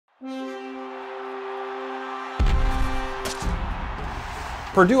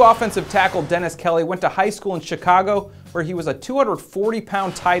Purdue offensive tackle Dennis Kelly went to high school in Chicago, where he was a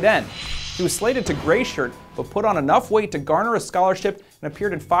 240-pound tight end. He was slated to gray shirt, but put on enough weight to garner a scholarship and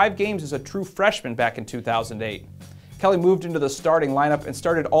appeared in 5 games as a true freshman back in 2008. Kelly moved into the starting lineup and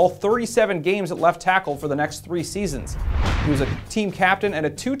started all 37 games at left tackle for the next 3 seasons. He was a team captain and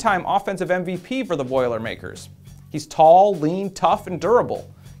a 2-time offensive MVP for the Boilermakers. He's tall, lean, tough, and durable.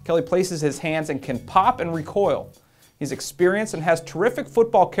 Kelly places his hands and can pop and recoil. He's experienced and has terrific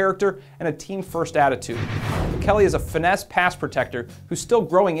football character and a team-first attitude. But Kelly is a finesse pass protector who's still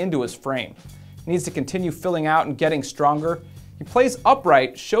growing into his frame. He needs to continue filling out and getting stronger. He plays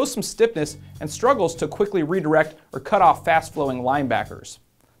upright, shows some stiffness, and struggles to quickly redirect or cut off fast-flowing linebackers.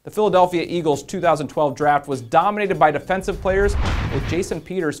 The Philadelphia Eagles' 2012 draft was dominated by defensive players, with Jason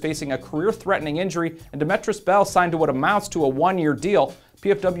Peters facing a career-threatening injury and Demetrius Bell signed to what amounts to a 1-year deal.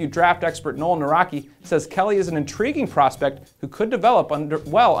 PFW draft expert Noel Naraki says Kelly is an intriguing prospect who could develop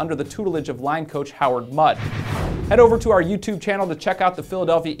well under the tutelage of line coach Howard Mudd. Head over to our YouTube channel to check out the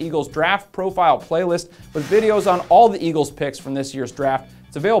Philadelphia Eagles draft profile playlist with videos on all the Eagles picks from this year's draft.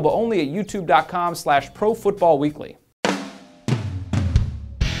 It's available only at youtube.com/profootballweekly.